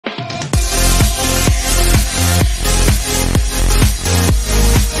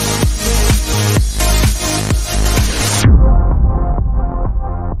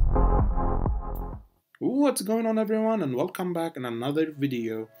what's going on everyone, and welcome back in another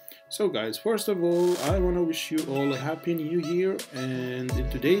video. So guys, first of all, I want to wish you all a happy new year, and in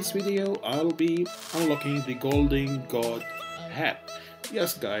today's video I'll be unlocking the golden god hat.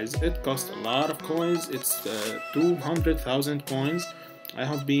 Yes guys, it costs a lot of coins. It's 200,000 coins. I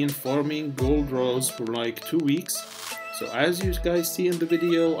have been farming gold rows for like 2 weeks. So as you guys see in the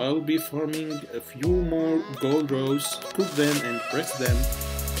video, I'll be farming a few more gold rows, cook them and press them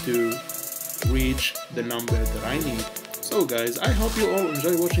to reach the number that I need. So guys, I hope you all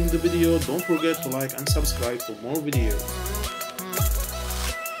enjoy watching the video. Don't forget to like and subscribe for more videos.